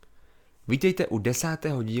Vítejte u 10.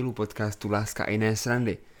 dílu podcastu Láska a jiné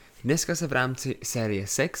srandy. Dneska se v rámci série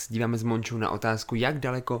Sex díváme s Mončou na otázku, jak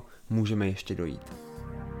daleko můžeme ještě dojít.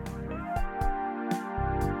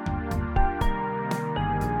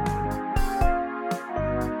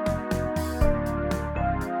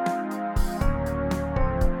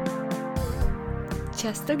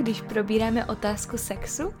 Často, když probíráme otázku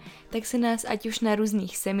sexu, tak se nás ať už na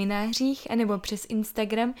různých seminářích anebo přes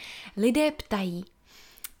Instagram lidé ptají,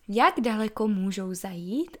 jak daleko můžou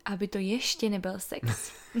zajít, aby to ještě nebyl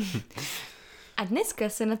sex. A dneska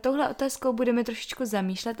se na touhle otázkou budeme trošičku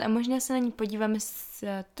zamýšlet a možná se na ní podíváme z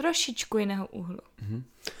trošičku jiného úhlu.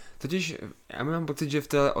 Totiž já mám pocit, že v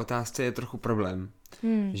této otázce je trochu problém.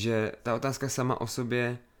 Že ta otázka sama o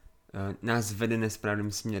sobě nás vede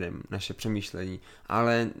nesprávným směrem, naše přemýšlení.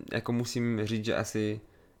 Ale jako musím říct, že asi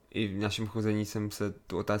i v našem chození jsem se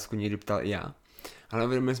tu otázku někdy ptal i já. Ale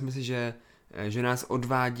uvědomili jsme si, že nás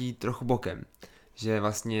odvádí trochu bokem. Že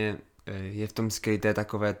vlastně je v tom skryté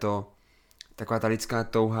taková ta lidská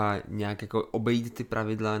touha nějak jako obejít ty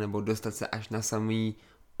pravidla nebo dostat se až na samý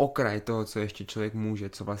okraj toho, co ještě člověk může,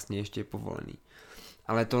 co vlastně ještě je povolený.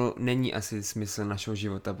 Ale to není asi smysl našeho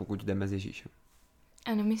života, pokud jdeme s Ježíšem.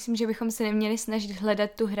 Ano, myslím, že bychom se neměli snažit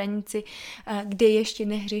hledat tu hranici, kde ještě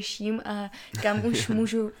nehřeším a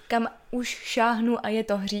kam už šáhnu a je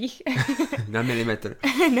to hřích. Na milimetr.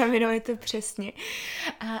 Na milimetr, přesně.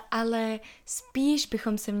 Ale spíš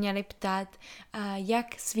bychom se měli ptát, jak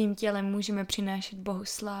svým tělem můžeme přinášet Bohu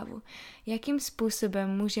slávu. Jakým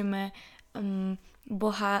způsobem můžeme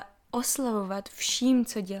Boha oslavovat vším,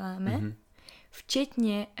 co děláme,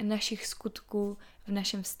 včetně našich skutků v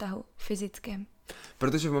našem vztahu fyzickém.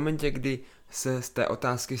 Protože v momentě, kdy se z té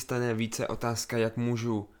otázky stane více otázka, jak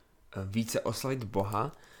můžu více oslavit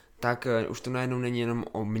Boha, tak už to najednou není jenom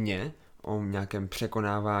o mně, o nějakém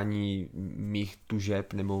překonávání mých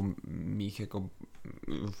tužeb nebo mých jako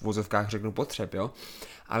v vozovkách řeknu potřeb, jo?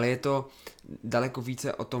 Ale je to daleko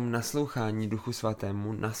více o tom naslouchání Duchu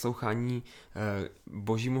Svatému, naslouchání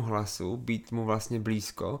Božímu hlasu, být mu vlastně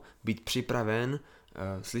blízko, být připraven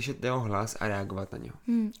slyšet jeho hlas a reagovat na něho.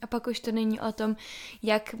 A pak už to není o tom,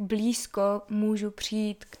 jak blízko můžu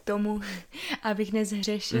přijít k tomu, abych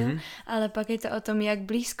nezhřešil, ale pak je to o tom, jak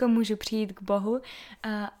blízko můžu přijít k Bohu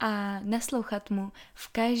a naslouchat mu v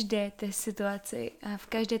každé té situaci a v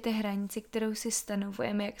každé té hranici, kterou si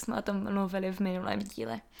stanovujeme, jak jsme o tom mluvili v minulém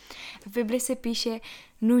díle. V Bibli se píše,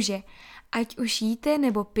 nuže, ať už jíte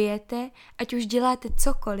nebo pijete, ať už děláte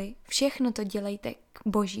cokoliv, všechno to dělejte k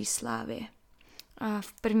Boží slávě. A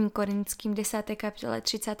v 1. Korinským 10. kapitole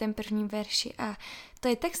 31. verši. A to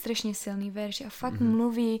je tak strašně silný verš a fakt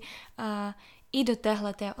mluví i do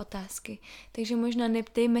téhleté otázky. Takže možná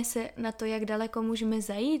neptejme se na to, jak daleko můžeme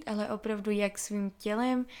zajít, ale opravdu jak svým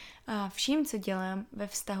tělem a vším, co dělám ve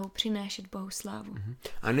vztahu, přinášet Bohu slávu.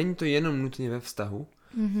 A není to jenom nutně ve vztahu,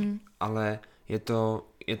 ale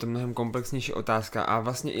je to mnohem komplexnější otázka a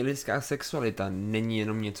vlastně i lidská sexualita není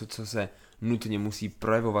jenom něco, co se nutně musí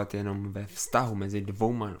projevovat jenom ve vztahu mezi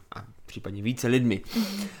dvouma a případně více lidmi.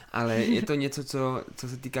 Ale je to něco, co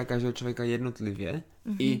se týká každého člověka jednotlivě,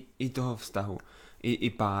 i toho vztahu, i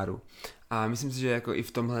páru. A myslím si, že jako i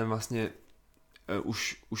v tomhle vlastně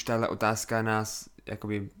už tahle otázka nás,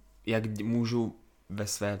 jakoby, jak můžu ve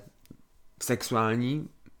své sexuální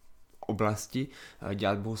oblasti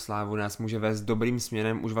dělat Bohu slávu, nás může vést dobrým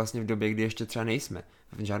směrem už vlastně v době, kdy ještě třeba nejsme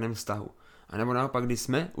v žádném vztahu. A nebo naopak, kdy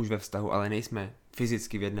jsme už ve vztahu, ale nejsme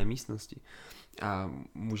fyzicky v jedné místnosti. A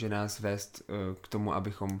může nás vést k tomu,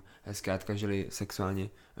 abychom zkrátka žili sexuálně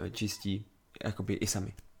čistí, jakoby i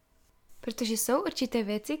sami. Protože jsou určité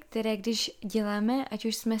věci, které když děláme, ať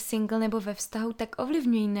už jsme single nebo ve vztahu, tak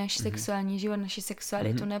ovlivňují náš sexuální život, naši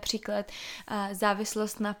sexualitu. Například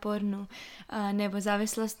závislost na pornu nebo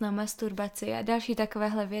závislost na masturbaci a další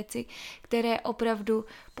takovéhle věci, které opravdu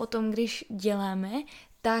potom, když děláme,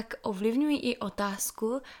 tak ovlivňují i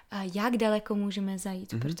otázku, jak daleko můžeme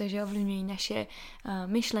zajít, protože ovlivňují naše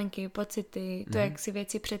myšlenky, pocity, to, jak si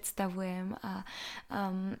věci představujeme a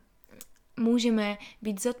můžeme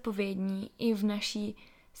být zodpovědní i v naší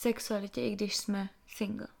sexualitě, i když jsme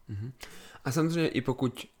single. A samozřejmě i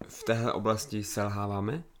pokud v téhle oblasti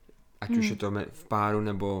selháváme, ať už je to v páru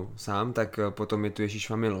nebo sám, tak potom je tu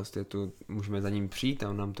Ježíšova milost. Můžeme za ním přijít a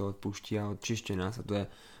on nám to odpouští a odčišťuje nás a to je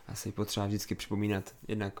asi potřeba vždycky připomínat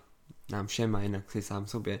jednak nám všem a jednak si sám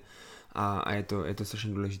sobě a je to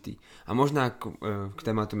strašně důležitý. A možná k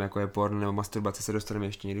tématům, jako je porno nebo masturbace, se dostaneme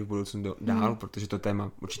ještě někdy v budoucnu dál, protože to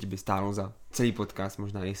téma určitě by stálo za celý podcast,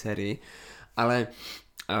 možná i sérii, ale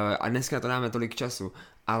a dneska na to dáme tolik času,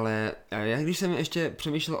 ale já když jsem ještě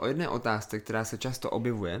přemýšlel o jedné otázce, která se často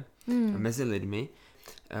objevuje mezi lidmi,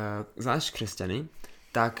 zvlášť křesťany,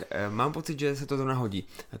 tak mám pocit, že se to nahodí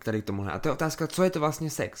k tady k tomuhle. A to je otázka, co je to vlastně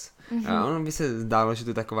sex? A ono by se zdálo, že to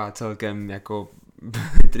je taková celkem jako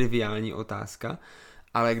triviální otázka,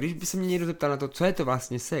 ale když by se mě někdo zeptal na to, co je to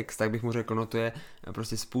vlastně sex, tak bych mu řekl, no to je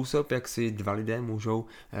prostě způsob, jak si dva lidé můžou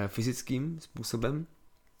fyzickým způsobem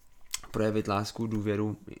projevit lásku,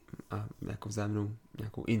 důvěru a jako vzájemnou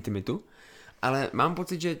nějakou intimitu. Ale mám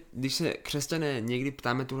pocit, že když se křesťané někdy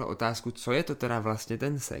ptáme tuhle otázku, co je to teda vlastně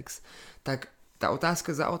ten sex, tak ta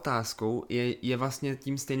otázka za otázkou je vlastně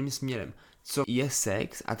tím stejným směrem. Co je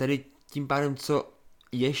sex a tedy tím pádem, co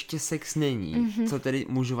ještě sex není, co tedy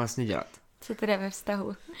můžu vlastně dělat. Co teda ve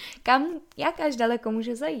vztahu. Jak až daleko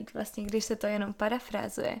může zajít vlastně, když se to jenom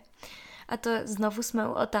parafrázuje. A to znovu jsme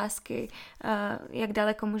u otázky, jak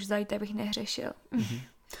daleko můžu zajít, abych nehřešil.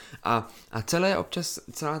 A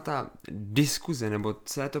celá ta diskuze nebo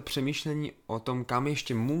celé to přemýšlení o tom, kam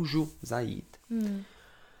ještě můžu zajít,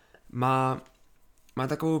 má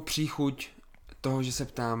takovou příchuť toho, že se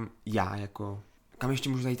ptám já, jako kam ještě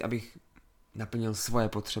můžu zajít, abych naplnil svoje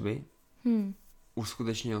potřeby,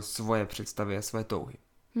 uskutečnil svoje představy a svoje touhy.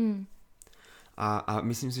 A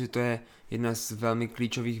myslím si, že to je jedna z velmi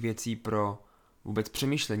klíčových věcí pro vůbec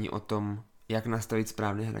přemýšlení o tom, jak nastavit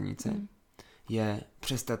správné hranice, je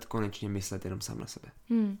přestat konečně myslet jenom sám na sebe.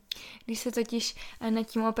 Když se totiž nad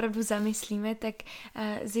tím opravdu zamyslíme, tak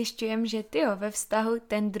zjišťujeme, že ve vztahu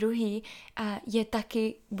ten druhý je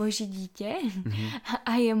taky Boží dítě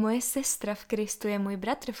a je moje sestra v Kristu, je můj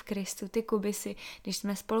bratr v Kristu. Ty, Kubisi, když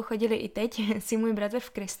jsme spolu chodili i teď, jsi můj bratr v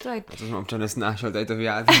Kristu. A to jsem občas nesnášel, tady to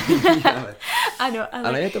vyjádření. Ano,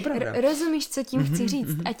 ale je to pravda. Rozumíš, co tím chci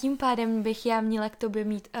říct. A tím pádem bych já měla k tobě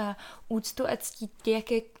mít úctu a ctít tě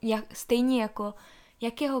stejně jako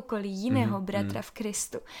jakéhokoliv jiného bratra v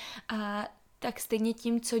Kristu. A tak stejně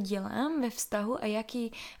tím, co dělám ve vztahu a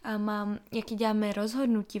jaký děláme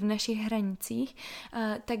rozhodnutí v našich hranicích,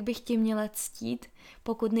 tak bych tě měla ctít,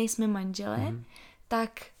 pokud nejsme manželé,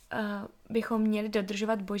 tak bychom měli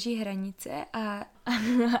dodržovat Boží hranice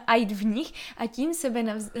a jít v nich a tím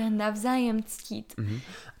sebe navzájem ctít.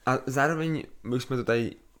 A zároveň, my už jsme to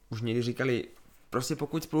tady už někdy říkali, prostě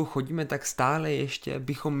pokud spolu chodíme, tak stále ještě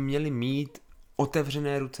bychom měli mít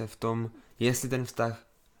otevřené ruce v tom, jestli ten vztah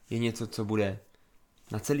je něco, co bude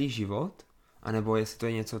na celý život, anebo jestli to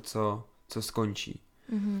je něco, co skončí.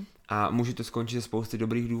 A může to skončit ze spousty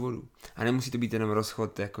dobrých důvodů. A nemusí to být jenom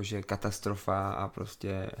rozchod, jakože katastrofa a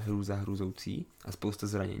prostě hrůza hrůzoucí a spousta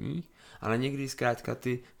zranění, ale někdy zkrátka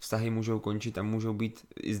ty vztahy můžou končit a můžou být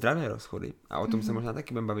i zdravé rozchody. A o tom se možná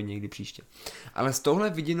taky budeme bavit někdy příště. Ale s touhle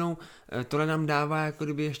vidinou tohle nám dává jako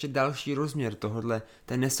kdyby ještě další rozměr tohodle,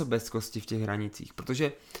 té nesobeckosti v těch hranicích.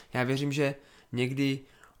 Protože já věřím, že někdy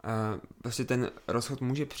prostě ten rozchod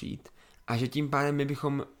může přijít a že tím pádem my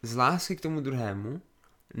bychom z lásky k tomu druhému,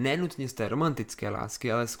 nenutně z té romantické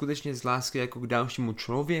lásky, ale skutečně z lásky jako k dalšímu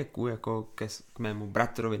člověku, jako k mému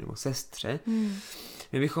bratrovi nebo sestře,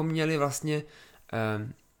 my bychom měli vlastně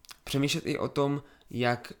přemýšlet i o tom,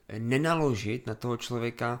 jak nenaložit na toho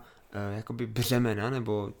člověka jakoby břemena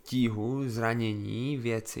nebo tíhu, zranění,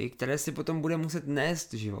 věci, které si potom bude muset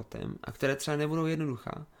nést životem a které třeba nebudou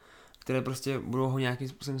jednoduchá, které prostě budou ho nějakým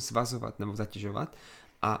způsobem svazovat nebo zatěžovat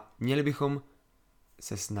a měli bychom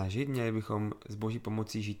se snažit, měli bychom s Boží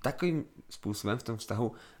pomocí žít takovým způsobem v tom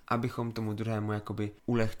vztahu, abychom tomu druhému jakoby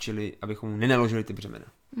ulehčili, abychom mu nenaložili ty břemena.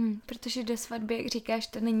 Protože do svatby, jak říkáš,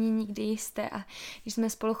 to není nikdy jisté a když jsme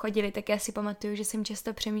spolu chodili, tak já si pamatuju, že jsem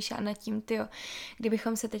často přemýšlela nad tím,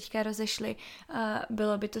 kdybychom se teďka rozešli,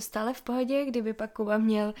 bylo by to stále v pohodě, kdyby pak Kuba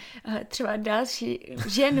měl třeba další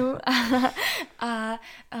ženu a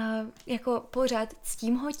jako pořád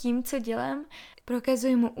ctím ho tím, co dělám,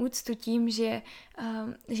 prokazuji mu úctu tím, že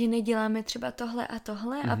neděláme třeba tohle a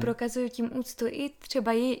tohle a prokazuji tím úctu i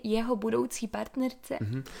třeba jeho budoucí partnerce.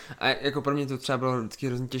 A jako pro mě to třeba bylo vždycky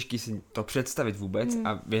hrozně těžké si to představit vůbec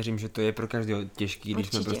a věřím, že to je pro každého těžký, když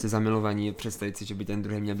jsme prostě zamilovaní, představit si, že by ten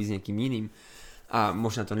druhý měl být s někým jiným. A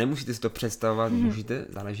možná to nemusíte si to představovat, můžete,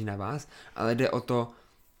 záleží na vás, ale jde o to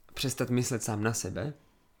přestat myslet sám na sebe,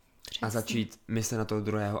 a začít myslet na toho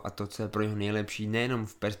druhého a to, co je pro něho nejlepší, nejenom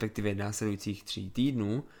v perspektivě následujících 3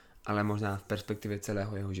 týdnů, ale možná v perspektivě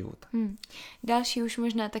celého jeho života. Další už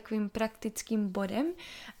možná takovým praktickým bodem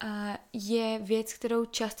je věc, kterou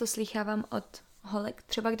často slýchávám od holek,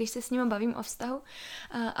 třeba když se s nimi bavím o vztahu,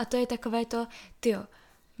 a to je takové to,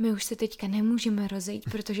 my už se teďka nemůžeme rozejít,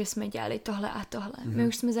 protože jsme dělali tohle a tohle. My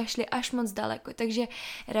už jsme zašli až moc daleko, takže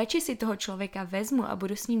radši si toho člověka vezmu a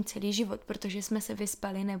budu s ním celý život, protože jsme se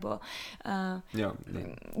vyspali nebo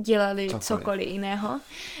dělali cokoliv jiného.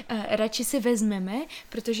 Radši si vezmeme,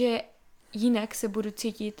 protože jinak se budu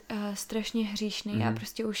cítit strašně hříšný a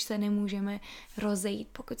prostě už se nemůžeme rozejít,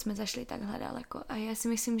 pokud jsme zašli takhle daleko. A já si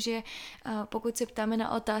myslím, že pokud se ptáme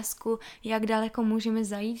na otázku, jak daleko můžeme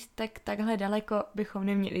zajít, tak takhle daleko bychom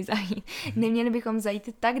neměli zajít. Neměli bychom zajít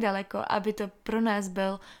tak daleko, aby to pro nás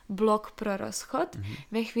byl blok pro rozchod.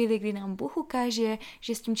 Ve chvíli, kdy nám Bůh ukáže,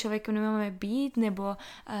 že s tím člověkem nemáme být, nebo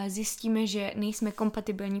zjistíme, že nejsme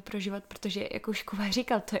kompatibilní pro život, protože, jak už Kuba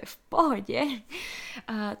říkal, to je v pohodě,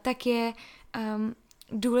 tak je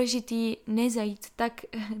důležitý nezajít tak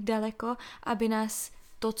daleko, aby nás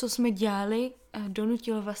to, co jsme dělali,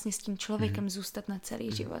 donutilo vlastně s tím člověkem zůstat na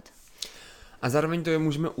celý život. A zároveň to je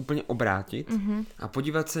můžeme úplně obrátit a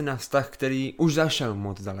podívat se na vztah, který už zašel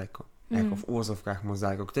moc daleko, jako v uvozovkách moc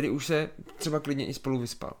daleko, který už se třeba klidně i spolu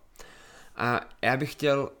vyspal. A já bych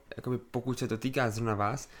chtěl, jakoby pokud se to týká zrovna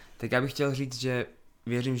vás, tak já bych chtěl říct, že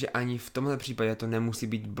věřím, že ani v tomhle případě to nemusí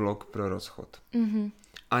být blok pro rozchod.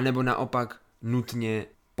 A nebo naopak nutně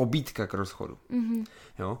pobídka k rozchodu.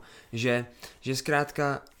 Jo? Že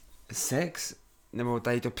zkrátka sex, nebo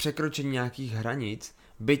tady to překročení nějakých hranic,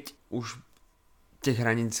 byť už těch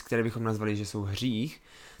hranic, které bychom nazvali, že jsou hřích,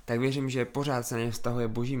 tak věřím, že pořád se na ně vztahuje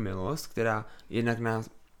Boží milost, která jednak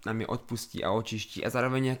nám je odpustí a očiští a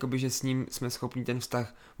zároveň jakoby, že s ním jsme schopni ten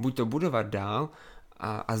vztah buď to budovat dál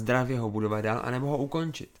a zdravě ho budovat dál, anebo ho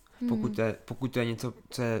ukončit. Pokud to je něco,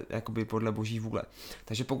 co je jakoby podle Boží vůle.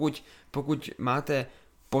 Takže pokud máte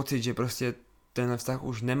pocit, že prostě tenhle vztah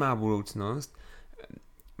už nemá budoucnost,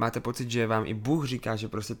 máte pocit, že vám i Bůh říká, že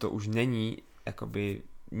prostě to už není jakoby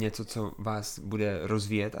něco, co vás bude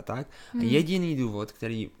rozvíjet a tak. A jediný důvod,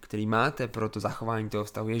 který máte pro to zachování toho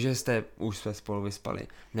vztahu, je, že jste už se spolu vyspali,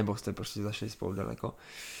 nebo jste prostě zašli spolu daleko.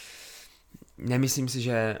 Nemyslím si,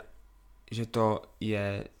 že to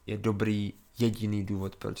je dobrý jediný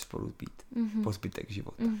důvod, proč spolu být po zbytek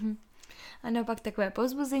života. A naopak takové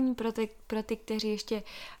povzbuzení pro ty, kteří ještě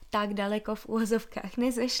tak daleko v úvozovkách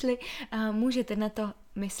nezešli, a můžete na to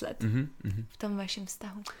myslet v tom vašem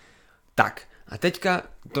vztahu. Tak, a teďka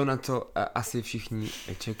to, na co asi všichni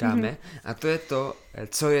čekáme, a to je to,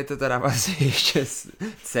 co je to teda vlastně ještě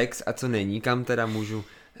sex a co není, kam teda můžu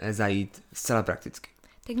zajít zcela prakticky.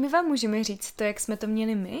 Tak my vám můžeme říct to, jak jsme to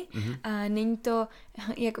měli my, a není to,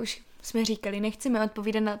 jak už jsme říkali, nechceme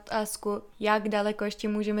odpovídat na otázku, jak daleko ještě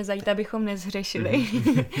můžeme zajít, abychom nezhřešili.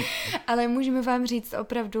 Ale můžeme vám říct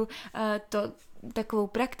opravdu to takovou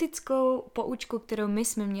praktickou poučku, kterou my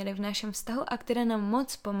jsme měli v našem vztahu a která nám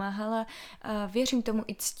moc pomáhala, věřím tomu,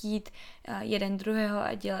 i ctít jeden druhého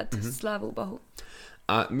a dělat slávu Bohu.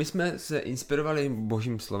 A my jsme se inspirovali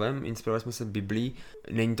Božím slovem, inspirovali jsme se Biblií,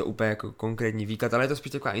 není to úplně jako konkrétní výklad, ale je to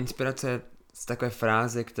spíš taková inspirace z takové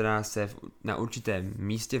fráze, která se na určitém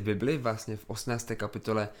místě v Bibli, vlastně v 18.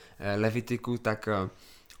 kapitole Levitiku, tak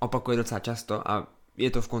opakuje docela často a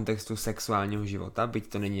je to v kontextu sexuálního života, byť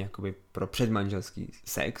to není jakoby pro předmanželský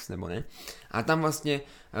sex, nebo ne. A tam vlastně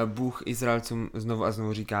Bůh Izraelcům znovu a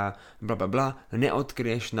znovu říká blablabla,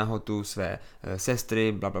 neodkryješ nahotu své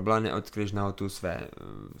sestry, blablabla, neodkryješ nahotu své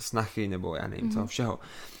snachy, nebo já nevím co, všeho.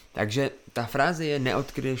 Takže ta fráze je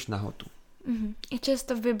neodkryješ nahotu. I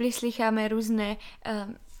často v Bibli slycháme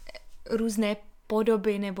různé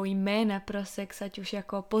podoby nebo jména pro sex, ať už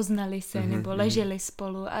jako poznali se nebo leželi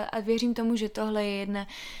spolu a věřím tomu, že tohle je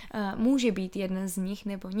může být jedna z nich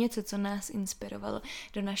nebo něco, co nás inspirovalo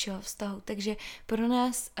do našeho vztahu. Takže pro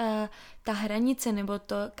nás ta hranice nebo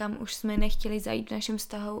to, kam už jsme nechtěli zajít v našem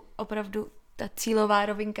vztahu, opravdu ta cílová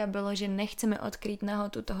rovinka bylo, že nechceme odkrýt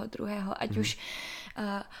nahotu toho druhého, ať už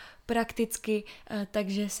prakticky,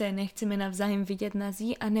 takže se nechceme navzájem vidět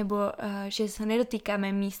nazí, anebo že se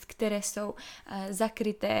nedotýkáme míst, které jsou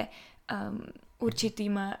zakryté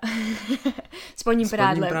určitýma spodním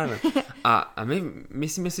prádlem. A my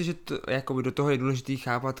myslíme si, že jakoby do toho je důležitý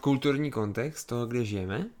chápat kulturní kontext toho, kde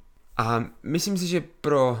žijeme. A myslím si, že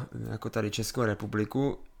pro jako tady Českou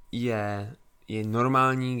republiku je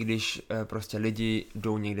normální, když prostě lidi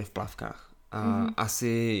jdou někde v plavkách. A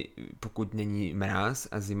asi pokud není mráz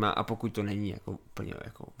a zima a pokud to není jako úplně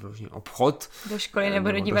jako vložně obchod do školy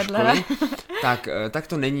nebo do divadla, tak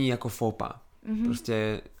to není jako faux pas.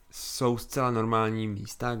 Prostě jsou zcela normální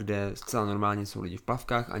místa, kde zcela normálně jsou lidi v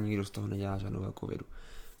plavkách a nikdo z toho nedělá žádnou velkou vědu.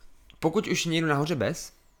 Pokud už někdo nahoře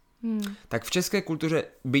bez, tak v české kultuře,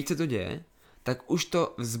 byť se to děje, tak už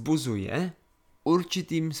to vzbuzuje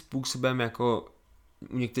určitým způsobem jako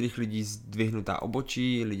u některých lidí zdvihnutá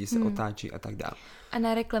obočí, lidi se otáčí a tak dále. A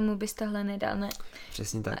na reklamu bys tohle nedal, ne?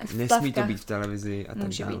 Přesně tak. Nesmí to být v televizi a tak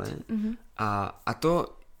dále. A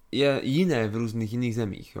to je jiné v různých jiných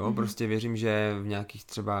zemích. Jo? Prostě věřím, že v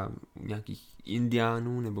nějakých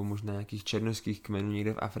indiánů nebo možná nějakých černošských kmenů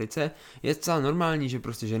někde v Africe, je docela normální, že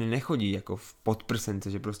prostě ženy nechodí jako v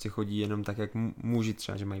podprsence, že prostě chodí jenom tak, jak muži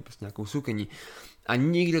třeba, že mají prostě nějakou sukni. A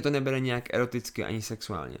nikdo to nebere nějak eroticky ani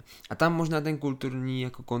sexuálně. A tam možná ten kulturní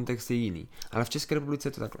jako kontext je jiný. Ale v České republice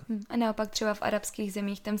je to takhle. A naopak třeba v arabských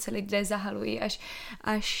zemích tam se lidé zahalují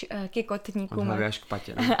až ke kotníkům. Od hlavy až k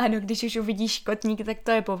patě. Ne? Ano, když už uvidíš kotník, tak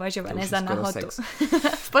to je považované za nahotu.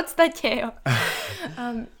 V podstatě, jo.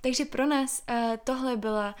 Takže pro nás tohle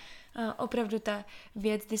byla opravdu ta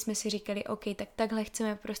věc, kdy jsme si říkali, OK, tak takhle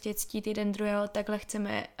chceme prostě ctít jeden druhého, takhle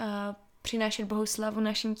chceme přinášet Bohu slavu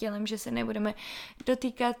naším tělem, že se nebudeme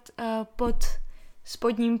dotýkat pod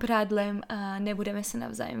spodním prádlem a nebudeme se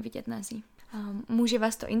navzájem vidět nazí. Může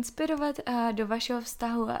vás to inspirovat do vašeho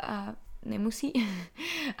vztahu a nemusí.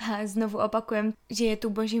 A znovu opakujem, že je tu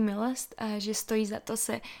Boží milost a že stojí za to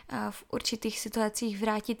se v určitých situacích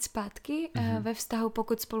vrátit zpátky ve vztahu,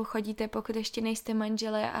 pokud spolu chodíte, pokud ještě nejste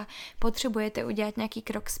manželé a potřebujete udělat nějaký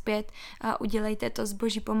krok zpět a udělejte to s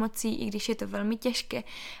Boží pomocí, i když je to velmi těžké,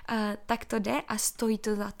 tak to jde a stojí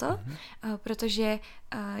to za to, protože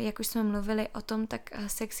jak už jsme mluvili o tom, tak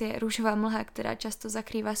sex je růžová mlha, která často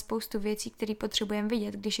zakrývá spoustu věcí, které potřebujeme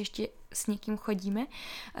vidět, když ještě s někým chodíme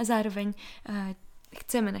a zároveň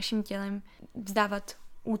chceme naším tělem vzdávat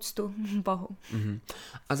úctu Bohu.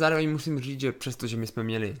 A zároveň musím říct, že přestože my jsme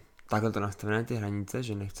měli takhle to nastavené ty hranice,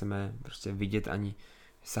 že nechceme prostě vidět ani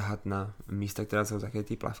sahat na místa, která jsou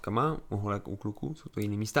zakrytý plavkama, u holek, u kluků, jsou to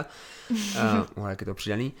jiný místa, u holek je to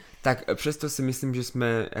přidaný, tak přesto si myslím, že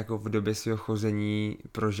jsme jako v době svého chození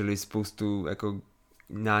prožili spoustu jako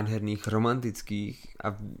nádherných, romantických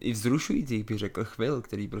a i vzrušujících, bych řekl, chvil,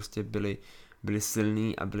 který prostě byly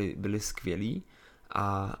silný a byly skvělý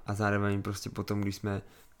a zároveň prostě potom, když jsme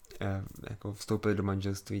jako vstoupili do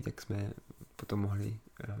manželství, tak jsme potom mohli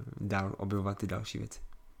dál objevovat ty další věci.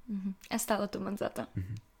 A stálo to moc za to.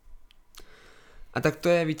 A tak to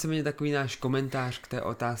je víceméně takový náš komentář k té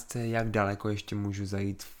otázce, jak daleko ještě můžu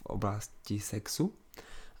zajít v oblasti sexu.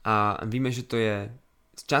 A víme, že to je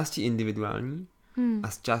z části individuální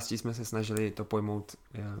a z části jsme se snažili to pojmout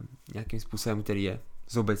nějakým způsobem, který je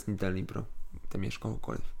zobecnitelný pro téměř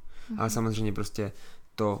kohokoliv. Ale samozřejmě prostě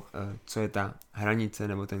to, co je ta hranice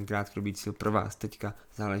nebo ten krátkodobý cíl pro vás teďka,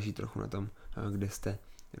 záleží trochu na tom, kde jste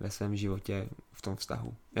ve svém životě v tom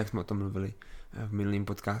vztahu. Jak jsme o tom mluvili v minulém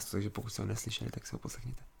podcastu, takže pokud jste ho neslyšeli, tak se ho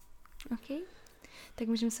poslechněte. OK, tak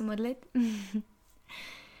můžeme se modlit.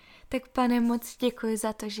 Tak Pane, moc děkuji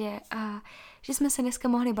za to, že jsme se dneska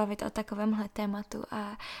mohli bavit o takovémhle tématu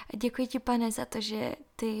a děkuji ti, Pane, za to, že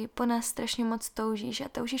ty po nás strašně moc toužíš a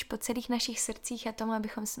toužíš po celých našich srdcích a tomu,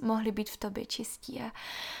 abychom mohli být v tobě čistí a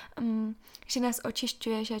že nás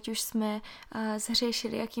očišťuješ, ať už jsme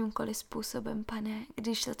zhřešili jakýmkoliv způsobem, Pane,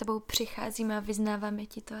 když za tebou přicházíme a vyznáváme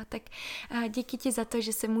ti to. A tak díky ti za to,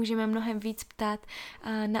 že se můžeme mnohem víc ptát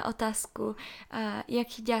na otázku, jak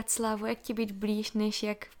ti dělat slávu, jak ti být blíž, než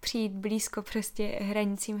jak přijít blízko prostě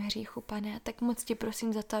hranicím hříchu, Pane. A tak moc tě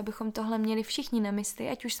prosím za to, abychom tohle měli všichni na mysli,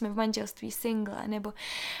 ať už jsme v manželství single, nebo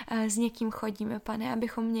s někým chodíme, Pane,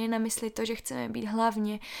 abychom měli na mysli to, že chceme být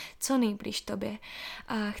hlavně co nejblíž tobě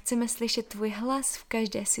a chceme slyšet tvůj hlas v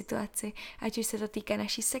každé situaci, ať už se to týká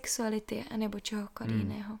naší sexuality anebo čehokoliv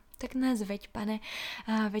jiného. Tak nás veď, Pane,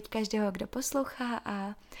 a veď každého, kdo poslouchá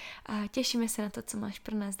a těšíme se na to, co máš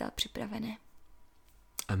pro nás dál připravené.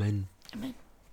 Amen. Amen.